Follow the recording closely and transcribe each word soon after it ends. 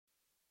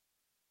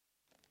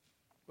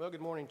Well, good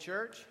morning,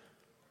 church.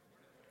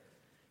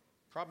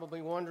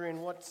 Probably wondering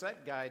what's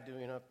that guy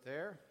doing up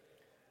there.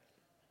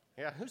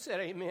 Yeah, who said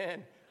amen?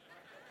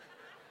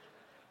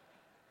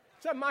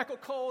 Is that Michael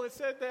Cole that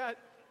said that?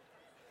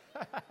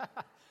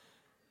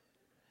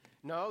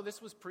 No,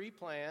 this was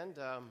pre-planned.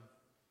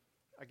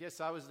 I guess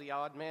I was the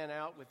odd man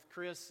out with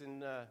Chris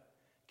and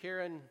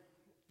Karen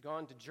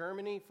gone to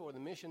Germany for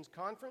the missions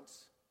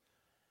conference.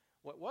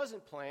 What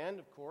wasn't planned,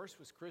 of course,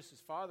 was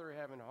Chris's father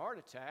having a heart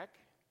attack.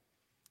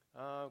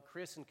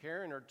 Chris and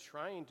Karen are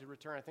trying to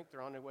return. I think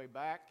they're on their way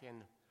back,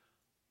 and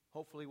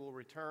hopefully will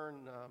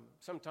return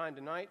sometime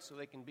tonight so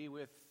they can be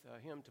with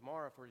him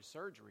tomorrow for his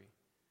surgery.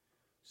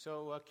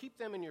 So keep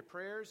them in your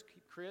prayers.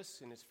 Keep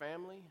Chris and his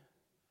family.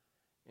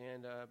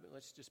 And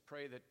let's just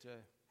pray that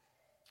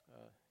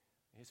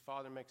his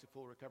father makes a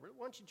full recovery.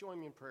 Why don't you join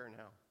me in prayer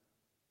now?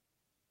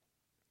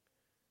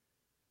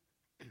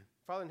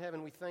 Father in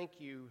heaven, we thank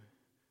you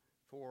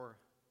for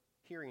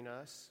hearing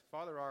us.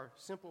 Father, our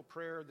simple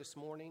prayer this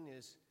morning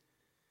is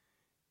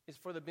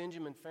for the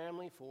Benjamin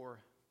family, for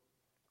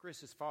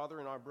Chris's father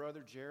and our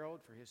brother Gerald,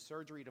 for his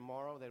surgery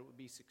tomorrow, that it will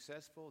be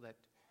successful, that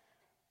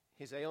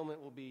his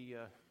ailment will be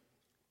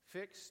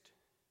fixed,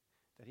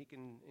 that he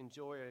can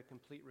enjoy a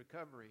complete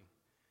recovery.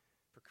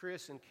 For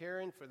Chris and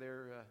Karen, for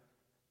their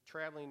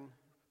traveling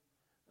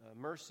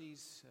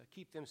mercies,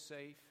 keep them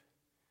safe.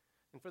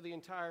 And for the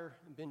entire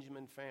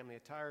Benjamin family,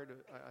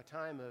 a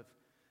time of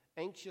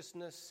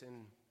anxiousness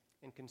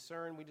and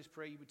concern, we just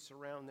pray you would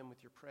surround them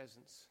with your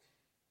presence.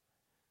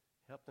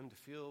 Help them to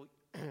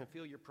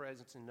feel your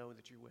presence and know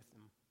that you're with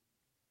them.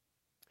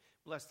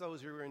 Bless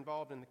those who are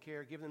involved in the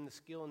care. Give them the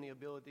skill and the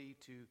ability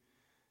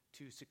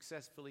to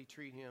successfully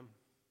treat him.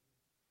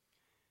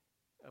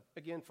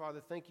 Again, Father,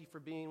 thank you for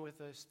being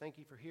with us. Thank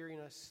you for hearing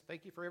us.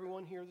 Thank you for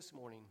everyone here this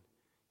morning.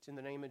 It's in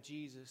the name of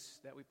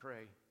Jesus that we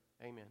pray.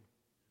 Amen.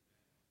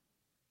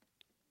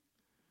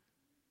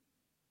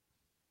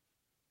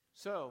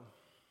 So,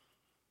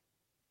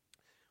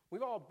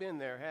 we've all been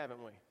there,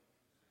 haven't we?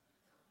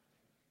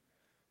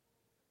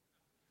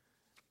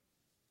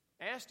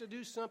 Asked to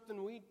do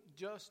something we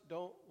just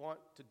don't want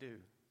to do.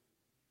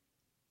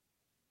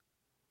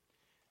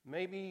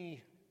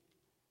 Maybe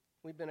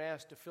we've been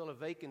asked to fill a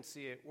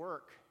vacancy at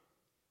work,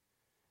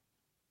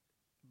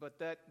 but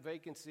that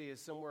vacancy is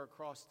somewhere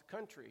across the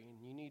country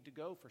and you need to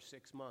go for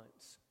 6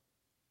 months.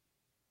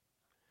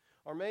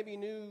 Or maybe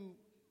new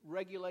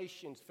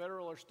regulations,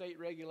 federal or state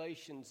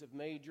regulations, have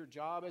made your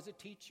job as a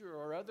teacher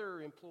or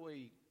other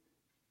employee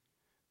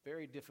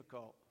very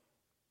difficult.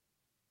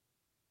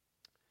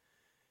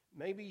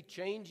 Maybe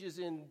changes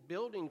in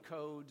building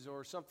codes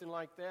or something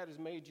like that has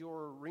made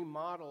your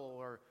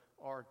remodel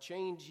or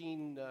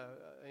changing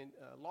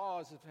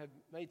laws have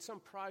made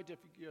some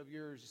project of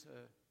yours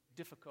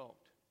difficult.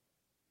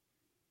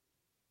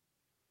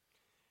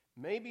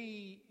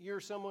 Maybe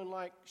you're someone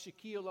like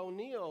Shaquille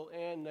O'Neal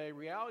and a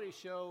reality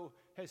show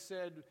has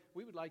said,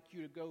 we would like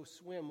you to go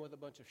swim with a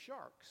bunch of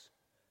sharks.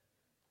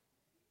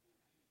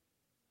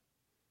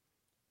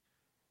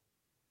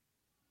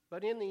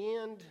 But in the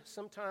end,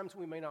 sometimes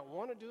we may not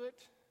want to do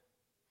it,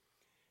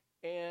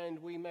 and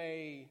we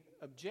may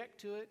object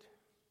to it.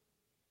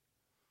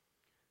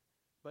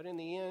 But in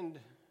the end,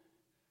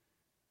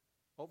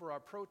 over our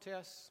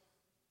protests,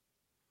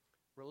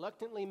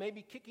 reluctantly,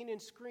 maybe kicking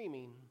and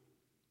screaming,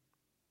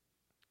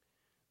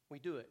 we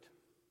do it.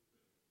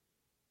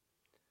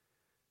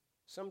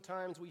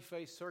 Sometimes we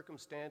face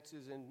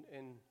circumstances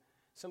and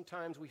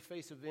sometimes we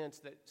face events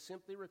that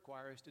simply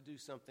require us to do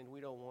something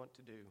we don't want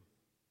to do.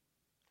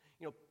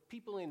 You know,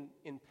 people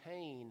in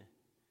pain,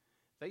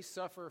 they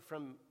suffer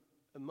from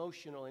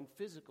emotional and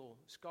physical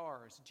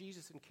scars.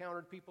 Jesus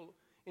encountered people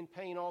in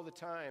pain all the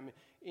time.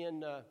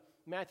 In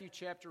Matthew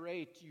chapter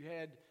 8, you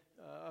had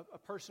a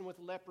person with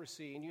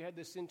leprosy, and you had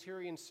the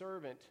centurion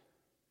servant.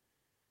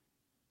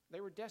 They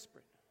were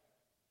desperate.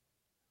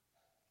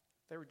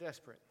 They were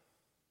desperate.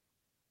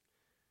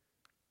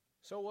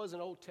 So was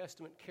an Old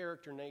Testament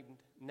character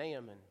named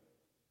Naaman.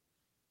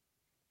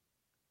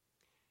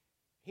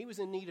 He was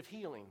in need of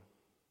healing.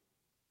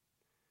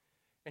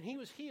 And he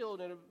was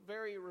healed in a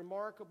very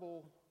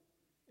remarkable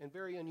and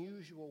very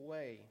unusual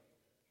way.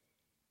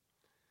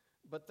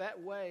 But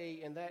that way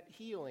and that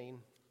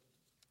healing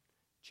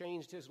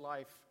changed his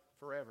life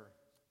forever.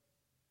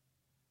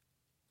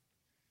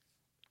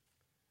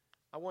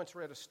 I once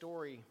read a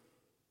story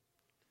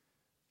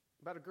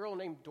about a girl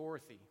named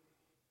Dorothy.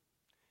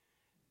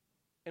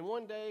 And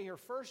one day, her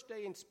first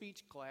day in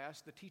speech class,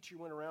 the teacher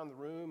went around the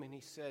room and he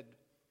said,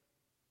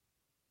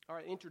 all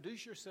right,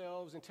 introduce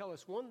yourselves and tell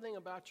us one thing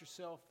about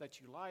yourself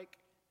that you like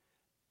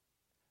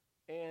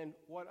and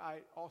what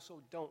I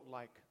also don't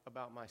like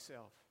about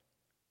myself.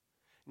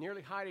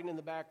 Nearly hiding in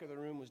the back of the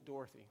room was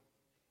Dorothy.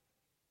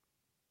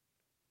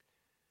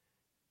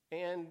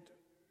 And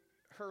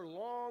her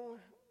long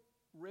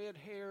red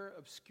hair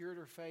obscured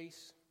her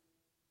face,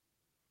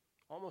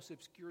 almost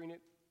obscuring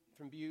it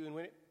from view. And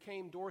when it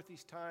came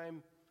Dorothy's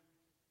time,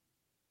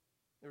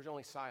 there was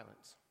only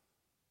silence.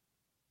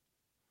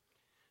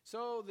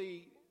 So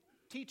the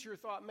teacher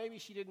thought maybe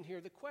she didn't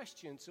hear the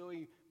question, so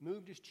he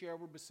moved his chair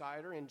over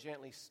beside her and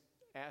gently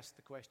asked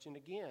the question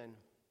again.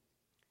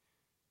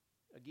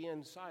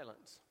 Again,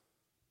 silence.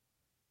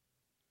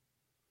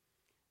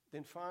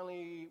 Then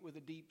finally, with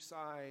a deep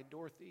sigh,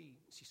 Dorothy,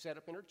 she sat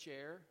up in her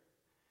chair,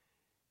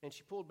 and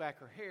she pulled back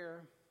her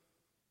hair,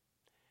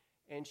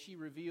 and she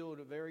revealed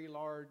a very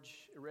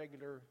large,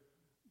 irregular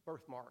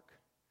birthmark,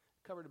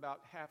 covered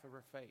about half of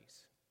her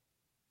face.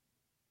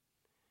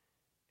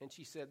 And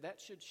she said,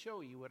 "That should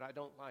show you what I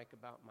don't like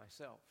about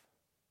myself."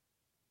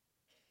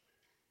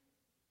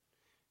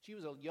 She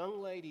was a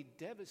young lady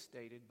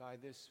devastated by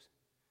this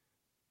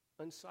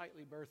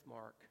unsightly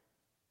birthmark,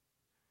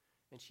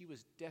 and she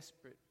was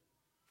desperate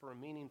for a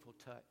meaningful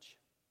touch.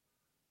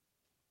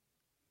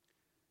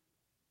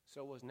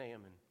 So was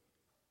Naaman.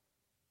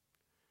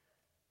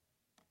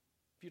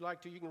 If you'd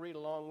like to, you can read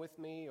along with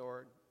me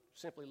or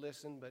simply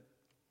listen, but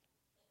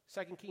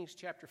 2 Kings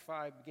chapter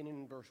 5, beginning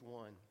in verse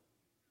 1.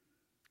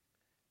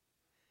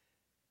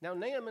 Now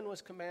Naaman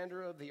was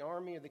commander of the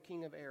army of the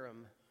king of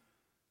Aram.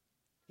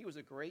 He was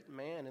a great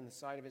man in the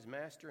sight of his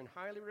master and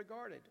highly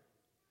regarded,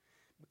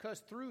 because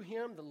through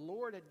him the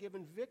Lord had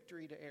given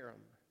victory to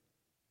Aram.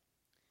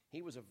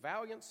 He was a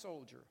valiant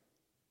soldier,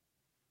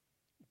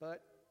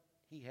 but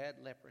he had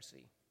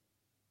leprosy.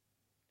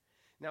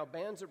 Now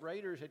bands of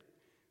raiders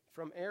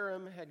from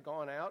Aram had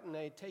gone out, and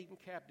they had taken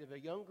captive a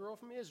young girl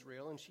from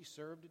Israel, and she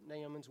served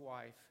Naaman's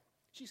wife.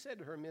 She said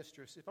to her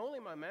mistress, "If only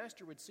my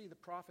master would see the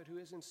prophet who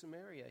is in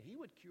Samaria, he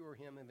would cure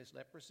him of his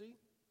leprosy."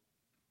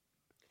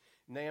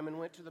 Naaman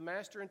went to the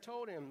master and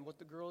told him what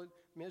the girl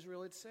from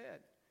Israel had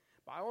said.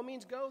 "By all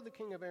means go," the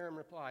king of Aram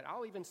replied.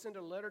 "I'll even send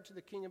a letter to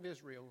the king of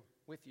Israel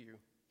with you."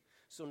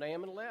 So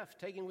Naaman left,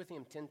 taking with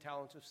him 10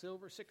 talents of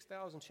silver,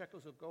 6,000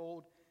 shekels of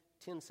gold,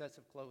 10 sets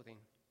of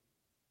clothing.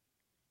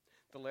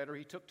 The letter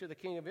he took to the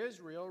king of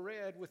Israel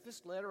read, "With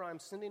this letter I am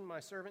sending my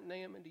servant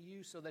Naaman to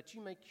you so that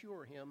you may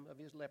cure him of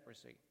his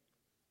leprosy."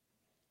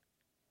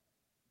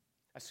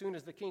 As soon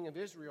as the king of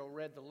Israel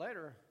read the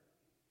letter,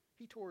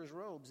 he tore his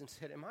robes and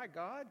said, "Am I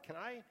God? Can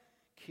I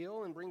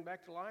kill and bring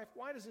back to life?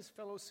 Why does this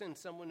fellow send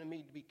someone to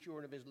me to be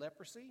cured of his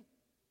leprosy?"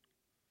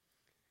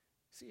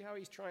 See how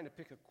he's trying to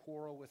pick a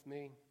quarrel with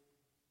me?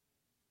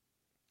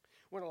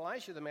 When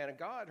Elisha, the man of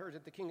God, heard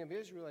that the king of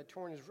Israel had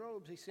torn his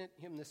robes, he sent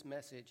him this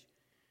message: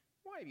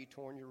 "Why have you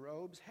torn your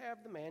robes?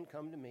 Have the man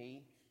come to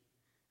me,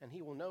 and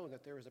he will know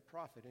that there is a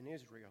prophet in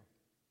Israel."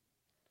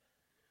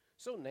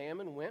 So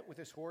Naaman went with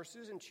his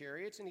horses and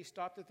chariots, and he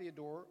stopped at the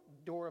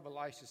door of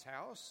Elisha's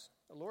house.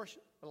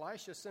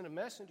 Elisha sent a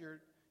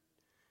messenger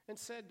and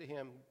said to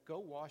him, "Go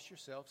wash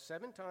yourself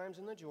 7 times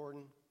in the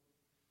Jordan,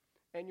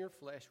 and your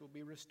flesh will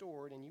be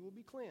restored, and you will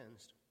be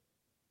cleansed."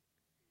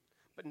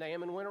 But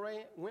Naaman went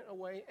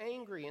away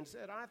angry and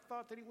said, "I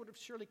thought that he would have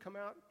surely come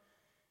out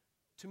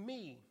to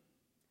me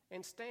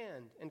and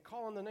stand and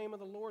call on the name of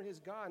the Lord his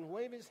God and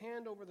wave his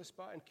hand over the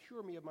spot and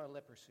cure me of my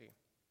leprosy.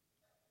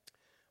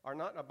 Are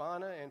not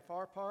Abana and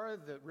Pharpar,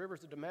 the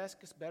rivers of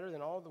Damascus, better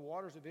than all the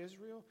waters of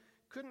Israel?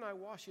 Couldn't I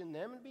wash in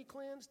them and be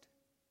cleansed?"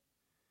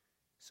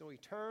 So he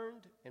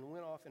turned and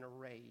went off in a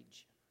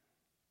rage.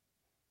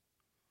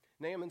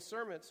 Naaman's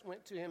servants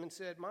went to him and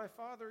said, "My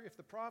father, if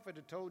the prophet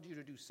had told you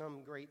to do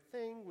some great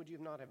thing, would you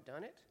not have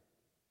done it?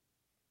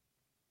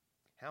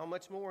 How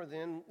much more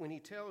then when he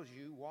tells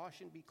you,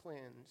 'Wash and be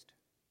cleansed'?"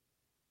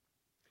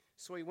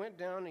 So he went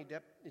down and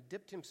he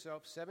dipped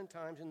himself 7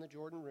 times in the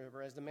Jordan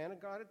River, as the man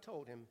of God had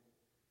told him.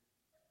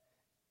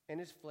 And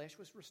his flesh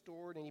was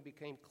restored, and he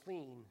became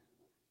clean,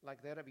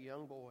 like that of a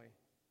young boy.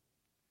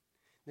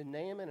 Then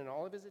Naaman and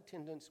all of his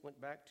attendants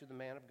went back to the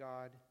man of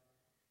God.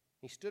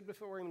 He stood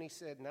before him and he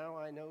said, "Now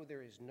I know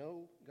there is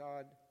no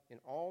God in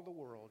all the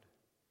world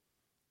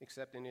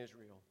except in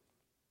Israel."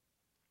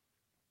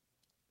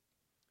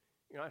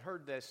 You know, I'd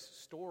heard this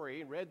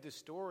story, read this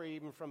story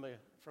even from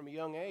a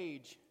young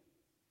age.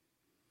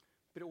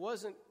 But it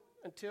wasn't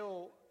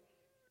until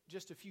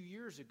just a few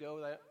years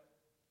ago that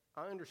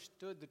I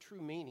understood the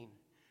true meaning.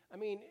 I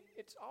mean,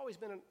 it's always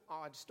been an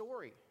odd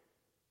story.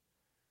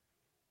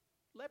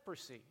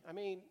 Leprosy. I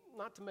mean,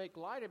 not to make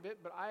light of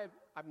it, but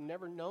I've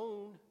never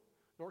known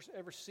nor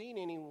ever seen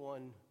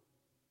anyone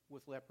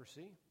with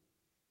leprosy.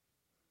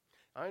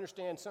 I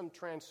understand some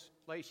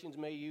translations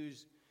may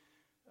use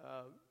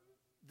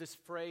this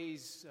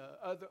phrase,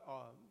 other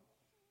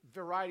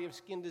variety of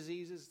skin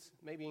diseases,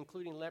 maybe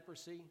including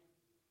leprosy.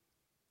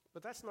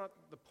 But that's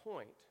not the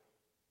point.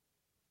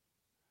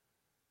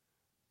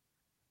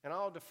 And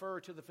I'll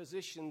defer to the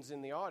physicians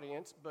in the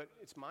audience, but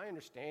it's my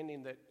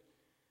understanding that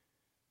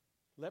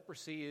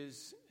leprosy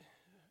is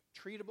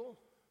treatable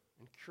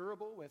and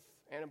curable with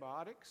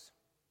antibiotics.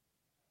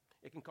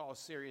 It can cause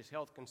serious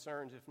health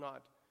concerns if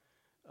not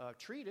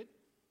treated.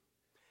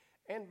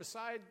 And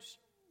besides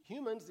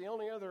humans, the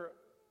only other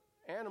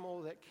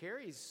animal that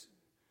carries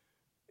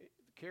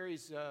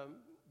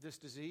this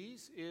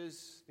disease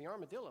is the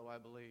armadillo, I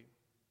believe.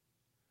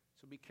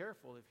 So be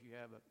careful if you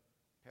have a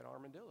pet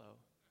armadillo.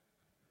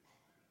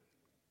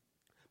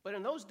 But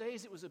in those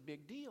days, it was a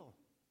big deal.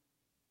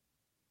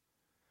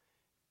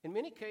 In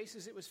many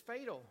cases, it was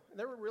fatal.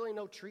 There were really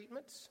no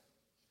treatments.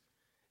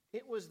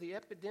 It was the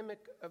epidemic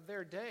of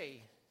their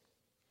day.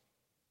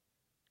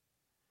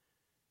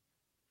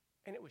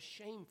 And it was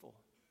shameful.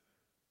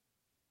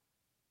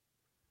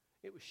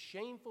 It was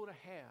shameful to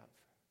have.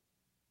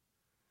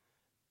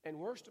 And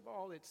worst of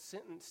all, it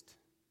sentenced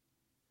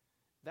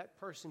that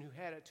person who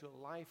had it to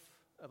a life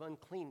of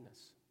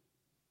uncleanness.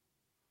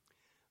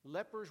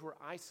 Lepers were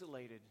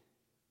isolated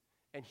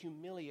and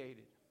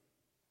humiliated.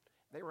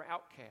 They were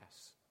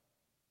outcasts.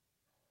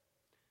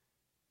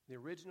 The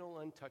original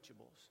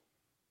untouchables.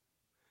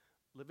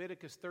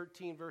 Leviticus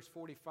 13, verse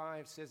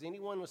 45 says,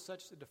 anyone with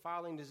such a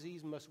defiling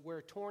disease must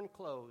wear torn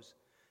clothes,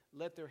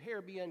 let their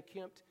hair be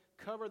unkempt,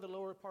 cover the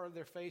lower part of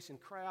their face, and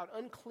cry out,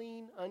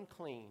 unclean,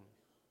 unclean.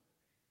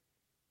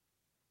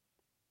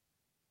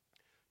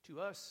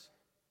 To us,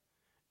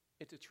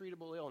 it's a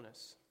treatable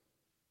illness.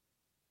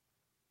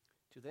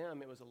 To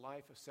them, it was a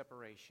life of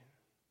separation.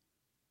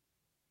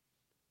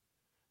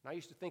 And I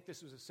used to think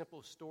this was a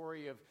simple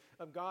story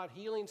of God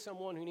healing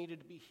someone who needed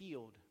to be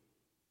healed.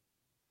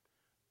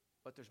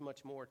 But there's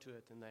much more to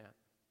it than that.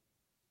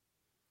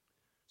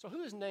 So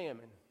who is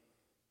Naaman?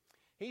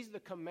 He's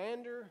the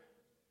commander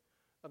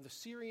of the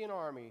Syrian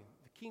army,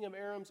 the king of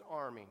Aram's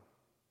army.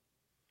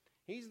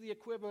 He's the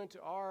equivalent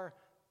to our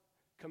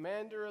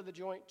commander of the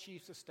Joint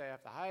Chiefs of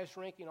Staff, the highest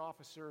ranking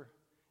officer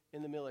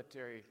in the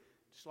military.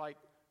 Just like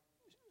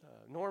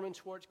Norman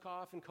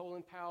Schwarzkopf and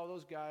Colin Powell,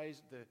 those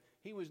guys,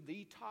 he was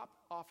the top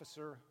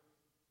officer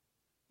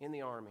in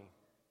the army.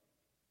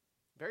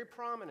 Very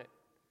prominent,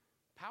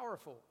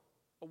 powerful,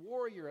 a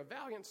warrior, a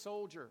valiant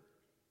soldier,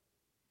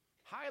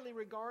 highly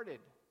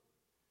regarded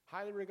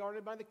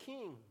by the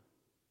king.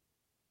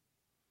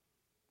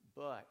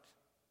 But,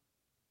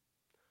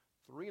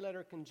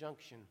 three-letter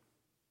conjunction,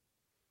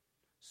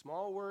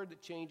 small word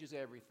that changes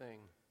everything.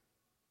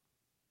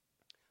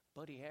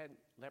 But he had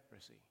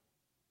leprosy.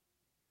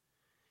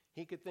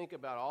 He could think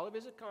about all of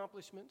his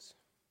accomplishments.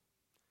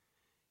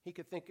 He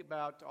could think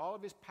about all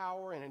of his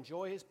power and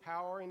enjoy his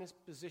power and his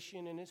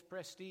position and his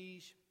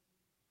prestige.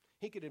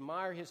 He could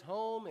admire his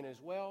home and his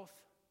wealth.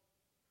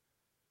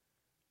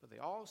 But they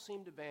all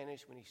seemed to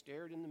vanish when he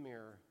stared in the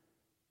mirror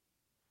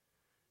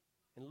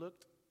and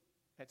looked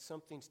at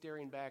something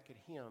staring back at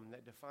him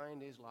that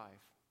defined his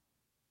life.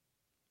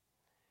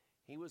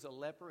 He was a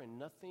leper, and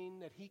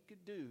nothing that he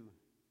could do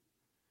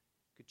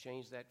could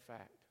change that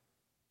fact.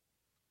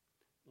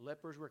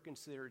 Lepers were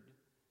considered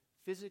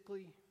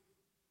physically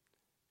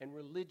and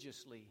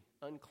religiously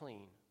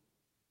unclean.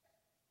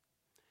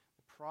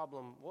 The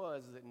problem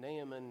was that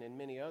Naaman and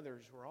many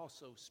others were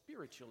also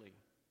spiritually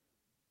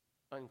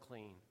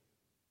unclean.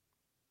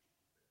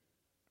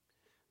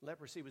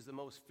 Leprosy was the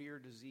most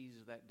feared disease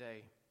of that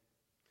day.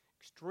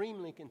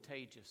 Extremely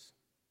contagious.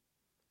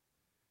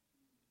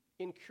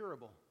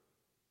 Incurable.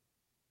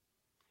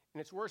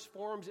 In its worst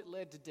forms, it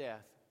led to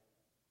death.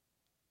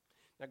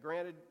 Now,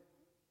 granted,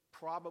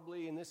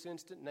 probably in this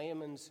instant,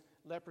 Naaman's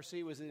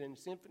leprosy was in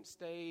its infant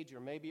stage, or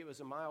maybe it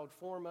was a mild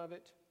form of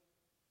it,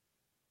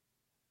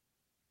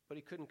 but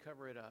he couldn't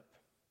cover it up.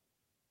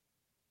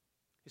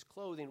 His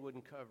clothing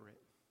wouldn't cover it.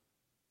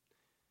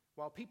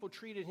 While people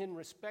treated him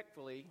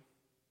respectfully,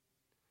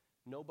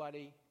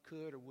 nobody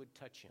could or would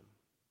touch him.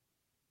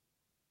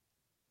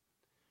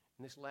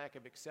 And this lack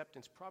of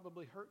acceptance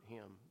probably hurt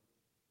him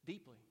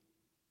deeply.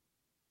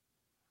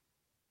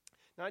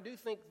 Now, I do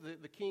think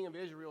the king of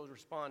Israel's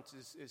response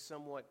is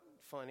somewhat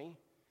funny.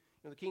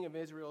 You know, the king of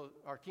Israel,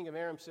 our king of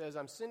Aram, says,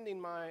 I'm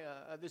sending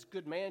this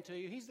good man to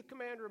you. He's the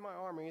commander of my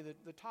army,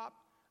 the top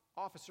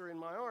officer in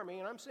my army,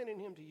 and I'm sending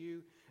him to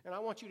you, and I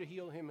want you to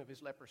heal him of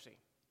his leprosy.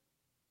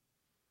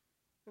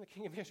 And the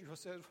king of Israel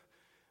says,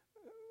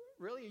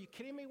 really, are you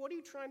kidding me? What are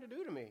you trying to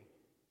do to me?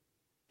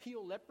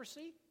 Heal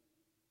leprosy?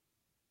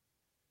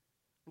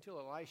 Until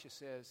Elisha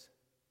says,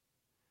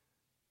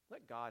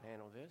 let God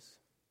handle this.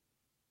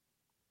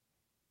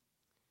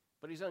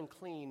 But he's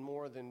unclean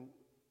more than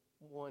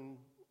one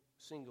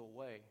single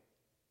way.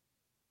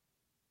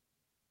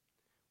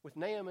 With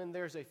Naaman,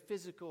 there's a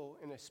physical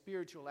and a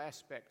spiritual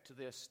aspect to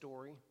this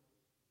story.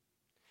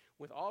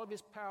 With all of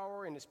his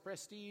power and his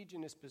prestige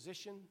and his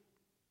position,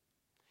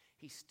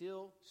 he's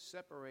still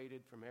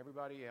separated from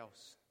everybody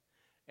else.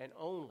 And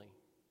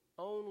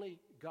only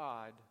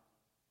God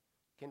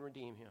can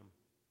redeem him,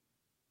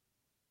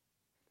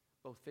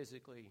 both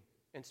physically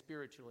and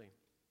spiritually.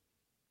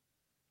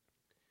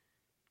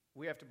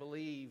 We have to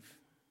believe,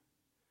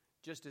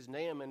 just as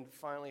Naaman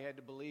finally had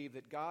to believe,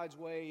 that God's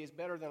way is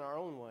better than our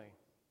own way.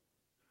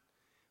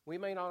 We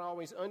may not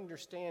always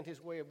understand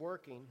his way of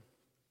working,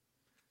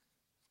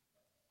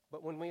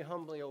 but when we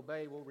humbly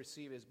obey, we'll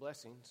receive his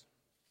blessings.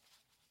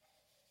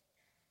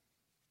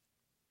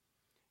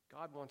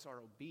 God wants our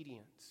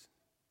obedience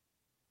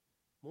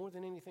more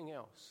than anything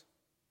else.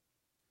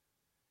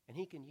 And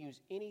he can use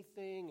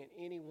anything and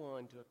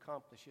anyone to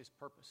accomplish his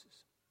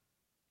purposes.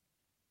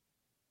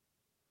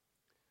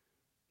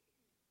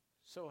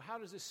 So how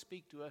does this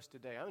speak to us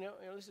today? I mean,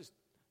 this is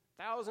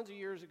thousands of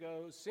years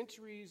ago,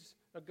 centuries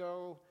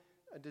ago,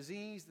 a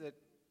disease that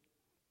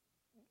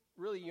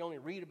really you only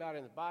read about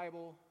in the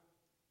Bible.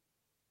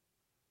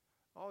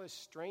 All this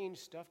strange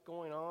stuff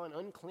going on,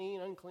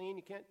 unclean,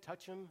 you can't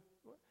touch them.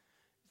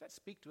 Does that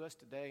speak to us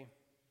today?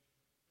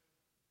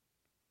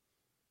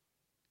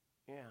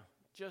 Yeah,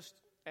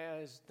 just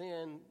as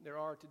then there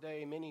are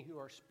today many who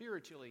are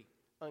spiritually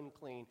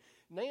unclean.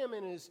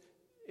 Naaman is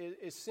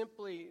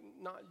simply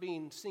not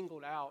being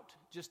singled out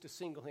just to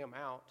single him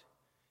out.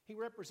 He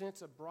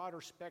represents a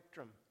broader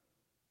spectrum.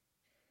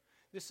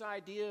 This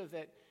idea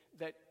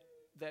that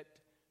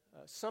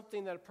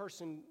something that a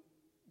person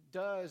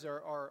does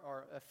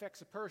or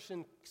affects a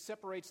person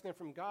separates them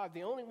from God.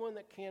 The only one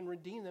that can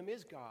redeem them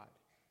is God.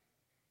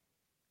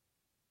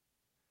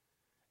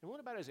 And what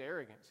about his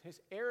arrogance? His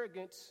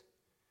arrogance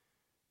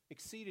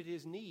exceeded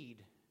his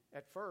need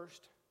at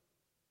first.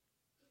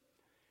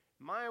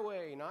 My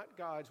way, not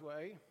God's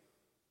way.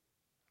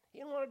 He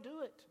didn't want to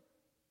do it.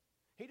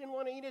 He didn't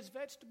want to eat his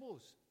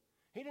vegetables.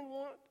 He didn't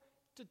want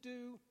to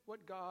do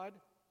what God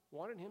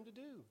wanted him to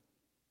do.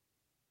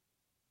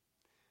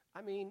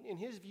 I mean, in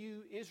his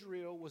view,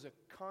 Israel was a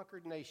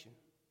conquered nation.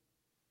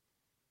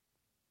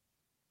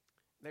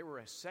 They were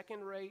a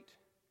second-rate,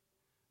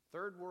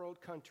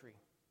 third-world country.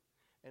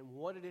 And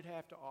what did it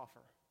have to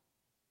offer?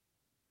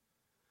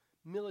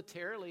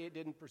 Militarily, it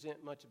didn't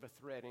present much of a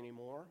threat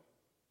anymore.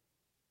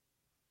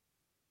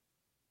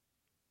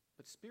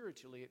 But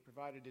spiritually, it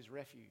provided his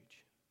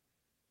refuge.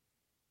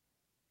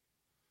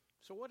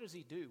 So what does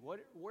he do?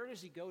 Where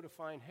does he go to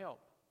find help?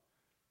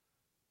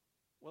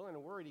 Well, in a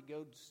word, he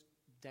goes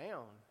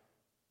down.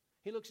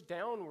 He looks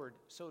downward,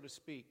 so to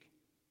speak.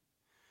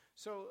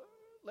 So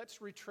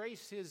let's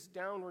retrace his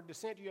downward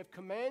descent. You have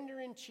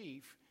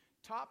commander-in-chief,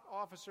 top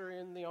officer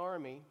in the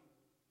army,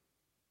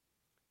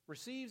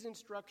 receives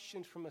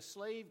instructions from a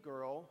slave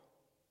girl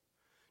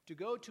to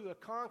go to a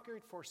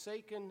conquered,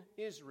 forsaken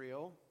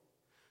Israel,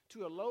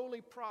 to a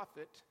lowly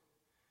prophet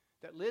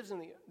that lives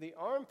in the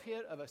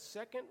armpit of a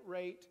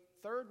second-rate,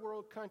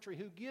 third-world country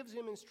who gives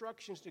him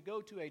instructions to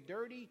go to a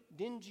dirty,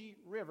 dingy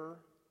river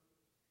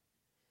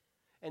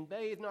and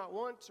bathe not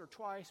once or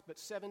twice, but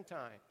 7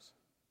 times.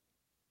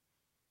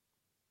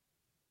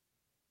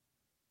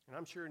 And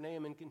I'm sure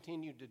Naaman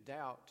continued to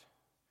doubt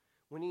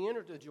when he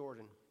entered the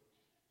Jordan.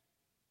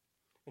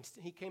 And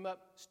he came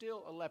up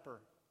still a leper.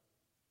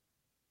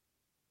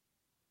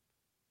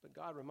 But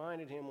God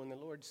reminded him when the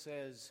Lord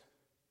says,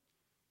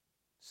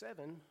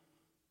 7,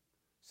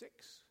 6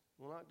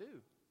 will not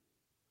do.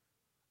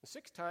 The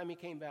 6th time he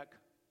came back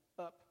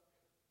up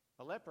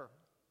a leper.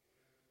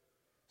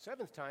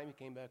 7th time he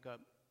came back up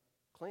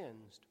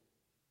cleansed.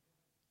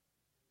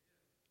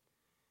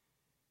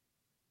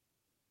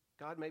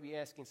 God may be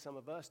asking some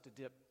of us to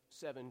dip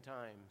 7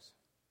 times.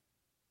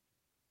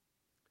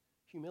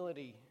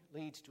 Humility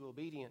leads to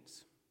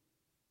obedience.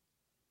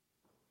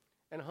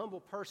 And a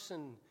humble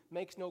person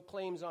makes no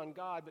claims on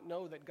God, but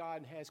know that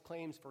God has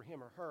claims for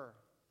him or her.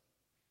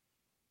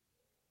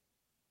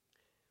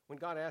 When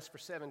God asks for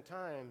 7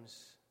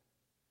 times,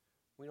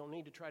 we don't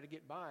need to try to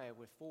get by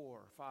with 4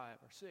 or 5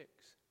 or 6.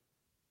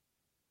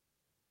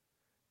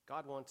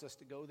 God wants us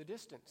to go the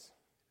distance.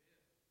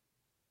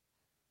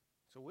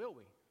 So will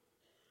we?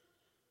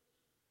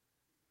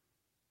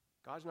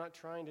 God's not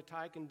trying to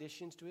tie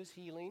conditions to his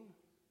healing.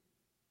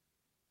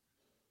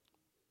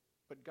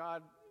 But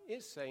God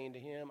is saying to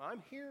him,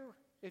 I'm here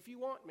if you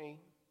want me,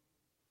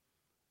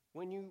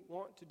 when you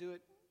want to do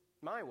it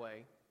my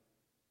way.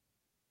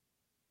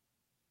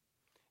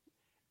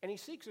 And he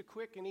seeks a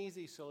quick and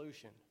easy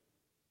solution.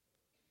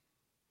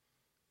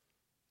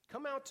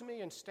 Come out to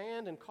me and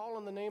stand and call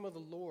on the name of the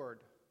Lord.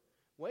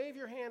 Wave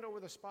your hand over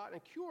the spot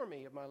and cure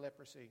me of my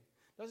leprosy.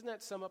 Doesn't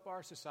that sum up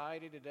our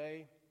society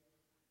today?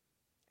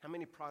 How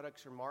many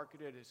products are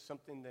marketed as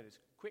something that is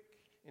quick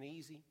and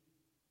easy?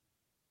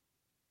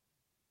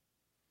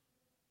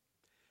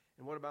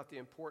 And what about the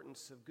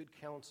importance of good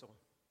counsel?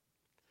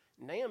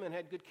 Naaman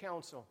had good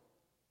counsel.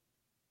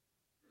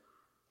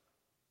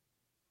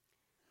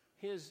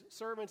 His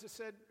servants had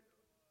said,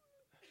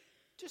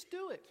 just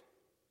do it.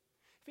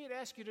 If he had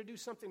asked you to do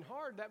something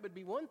hard, that would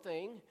be one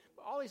thing.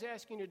 But all he's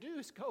asking you to do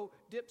is go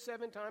dip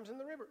 7 times in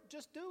the river.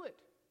 Just do it.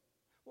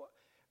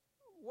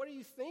 What are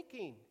you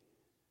thinking?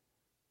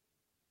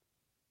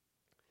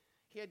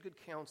 He had good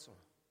counsel.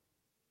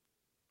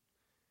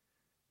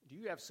 Do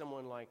you have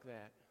someone like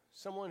that?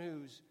 Someone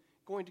who's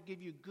going to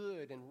give you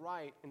good and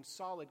right and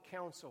solid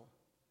counsel,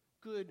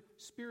 good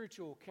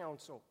spiritual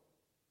counsel.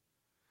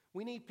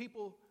 We need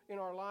people in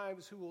our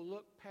lives who will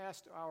look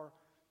past our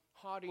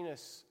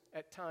haughtiness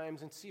at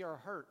times and see our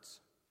hurts.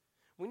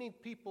 We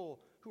need people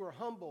who are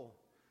humble,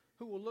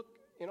 who will look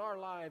in our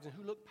lives and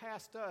who look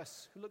past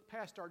us, who look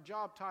past our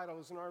job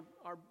titles and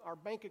our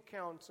bank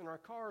accounts and our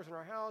cars and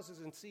our houses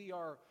and see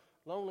our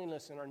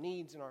loneliness and our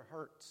needs and our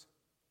hurts.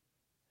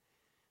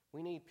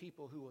 We need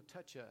people who will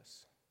touch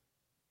us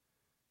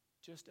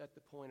just at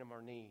the point of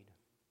our need.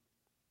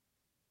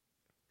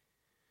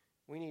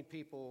 We need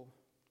people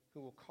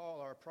who will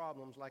call our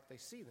problems like they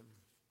see them.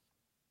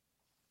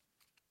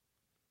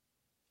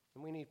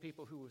 And we need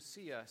people who will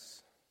see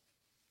us,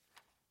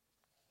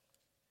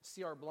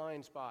 see our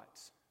blind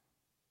spots,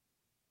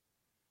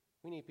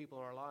 We need people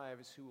in our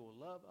lives who will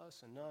love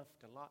us enough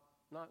to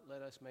not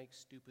let us make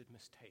stupid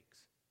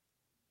mistakes.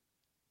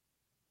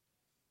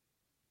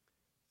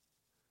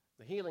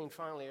 The healing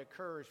finally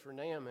occurs for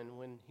Naaman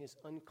when his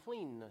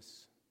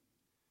uncleanness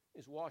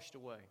is washed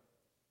away.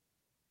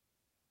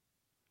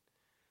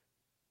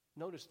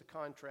 Notice the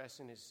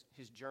contrast in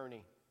his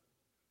journey.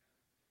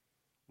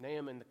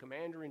 Naaman, the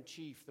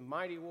commander-in-chief, the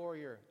mighty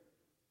warrior,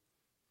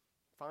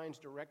 finds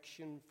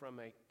direction from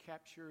a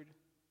captured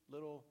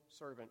little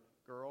servant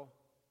girl.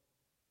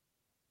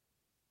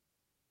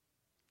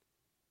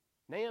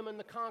 Naaman,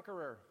 the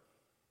conqueror,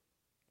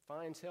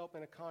 finds help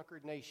in a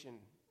conquered nation,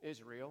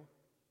 Israel.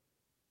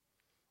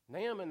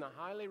 Naaman, the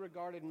highly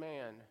regarded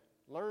man,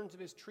 learns of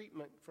his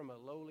treatment from a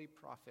lowly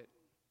prophet,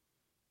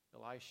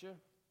 Elisha.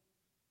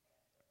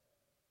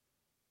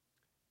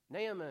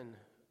 Naaman,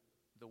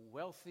 the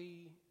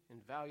wealthy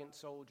and valiant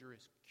soldier,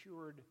 is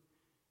cured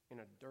in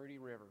a dirty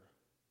river,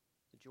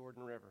 the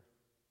Jordan River.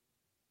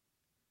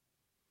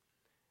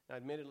 Now,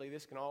 admittedly,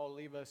 this can all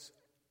leave us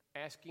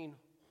asking,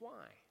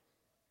 why?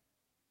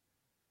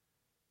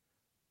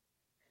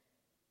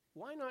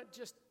 Why not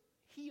just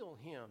heal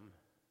him?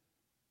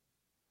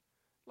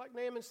 Like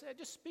Naaman said,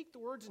 just speak the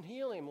words and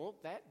heal him.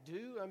 Won't that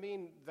do? I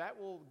mean, that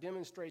will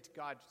demonstrate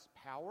God's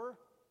power.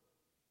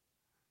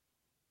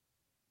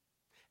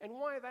 And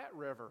why that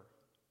river?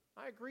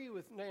 I agree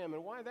with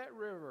Naaman. Why that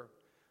river?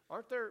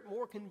 Aren't there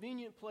more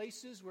convenient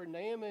places where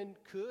Naaman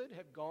could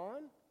have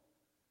gone?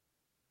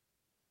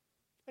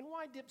 And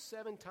why dip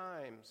 7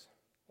 times?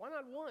 Why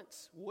not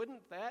once?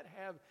 Wouldn't that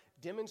have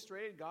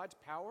demonstrated God's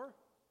power?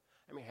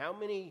 I mean, how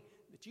many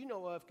that you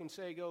know of can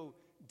say go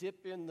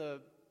dip in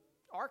the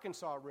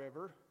Arkansas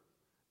River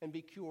and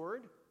be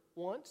cured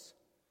once?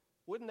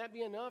 Wouldn't that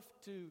be enough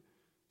to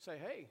say,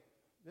 hey,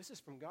 this is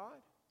from God?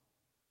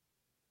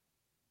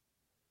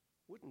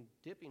 Wouldn't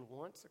dipping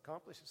once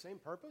accomplish the same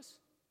purpose?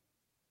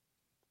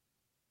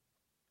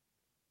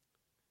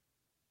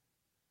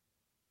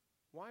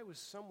 Why was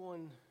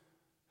someone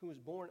who was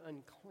born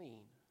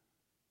unclean,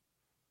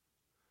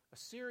 a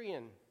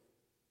Syrian,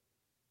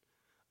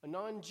 a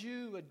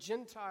non-Jew, a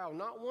Gentile,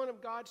 not one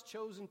of God's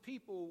chosen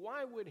people,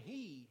 why would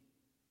he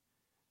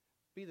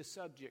be the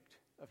subject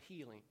of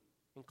healing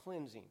and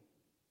cleansing?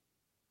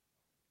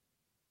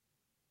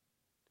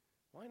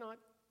 Why not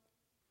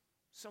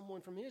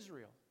someone from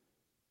Israel?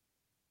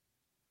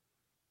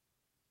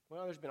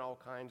 Well, there's been all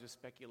kinds of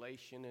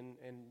speculation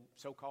and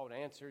so-called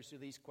answers to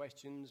these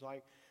questions,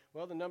 like,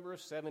 well, the number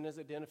of 7 is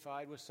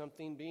identified with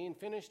something being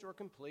finished or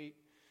complete.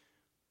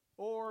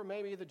 Or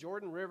maybe the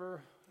Jordan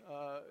River,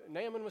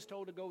 Naaman was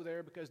told to go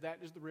there because that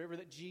is the river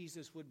that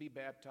Jesus would be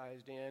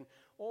baptized in.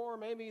 Or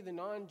maybe the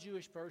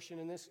non-Jewish person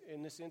in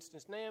this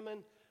instance,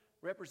 Naaman,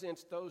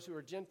 represents those who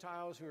are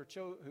Gentiles,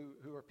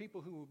 who are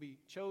people who will be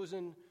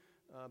chosen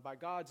by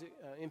God's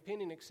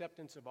impending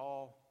acceptance of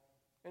all,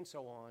 and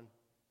so on.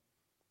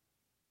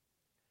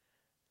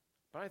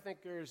 But I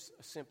think there's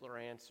a simpler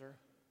answer.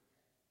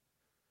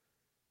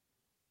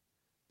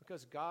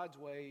 Because God's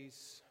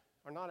ways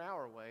are not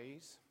our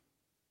ways,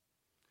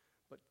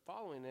 but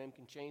following them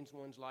can change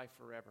one's life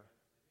forever.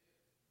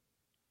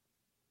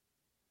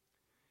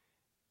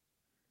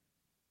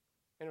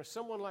 And if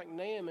someone like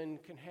Naaman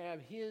can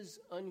have his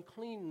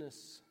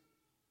uncleanness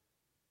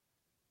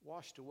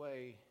washed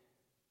away,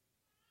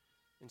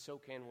 and so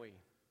can we.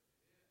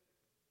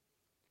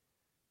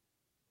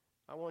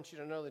 I want you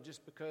to know that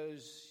just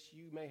because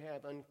you may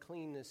have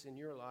uncleanness in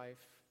your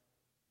life,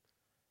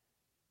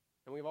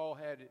 and we've all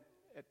had it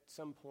at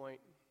some point,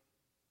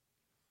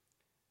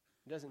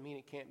 it doesn't mean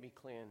it can't be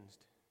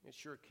cleansed. It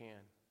sure can.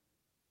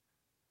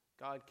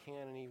 God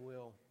can and He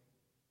will.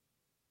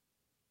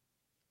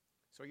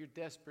 So you're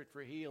desperate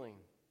for healing.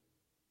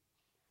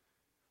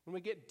 When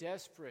we get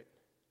desperate,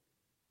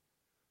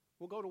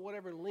 we'll go to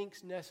whatever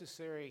lengths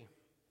necessary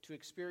to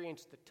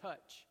experience the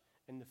touch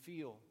and the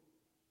feel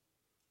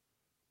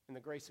and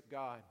the grace of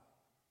God.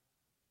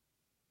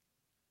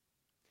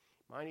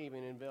 It might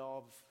even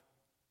involve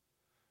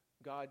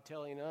God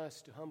telling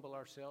us to humble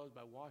ourselves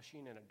by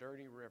washing in a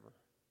dirty river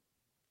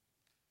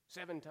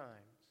 7 times.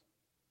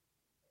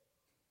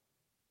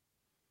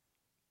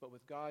 But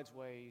with God's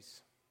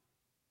ways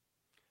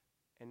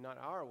and not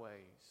our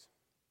ways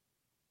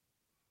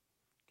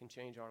can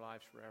change our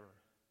lives forever.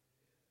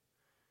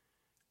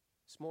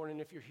 This morning,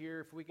 if you're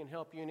here, if we can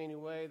help you in any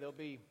way, there'll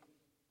be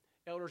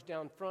elders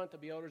down front.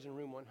 There'll be elders in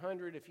room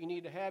 100. If you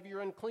need to have your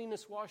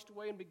uncleanness washed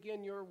away and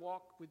begin your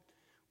walk with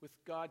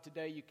God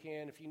today, you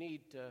can. If you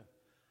need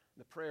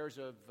the prayers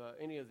of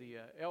any of the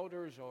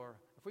elders, or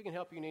if we can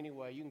help you in any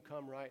way, you can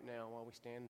come right now while we stand.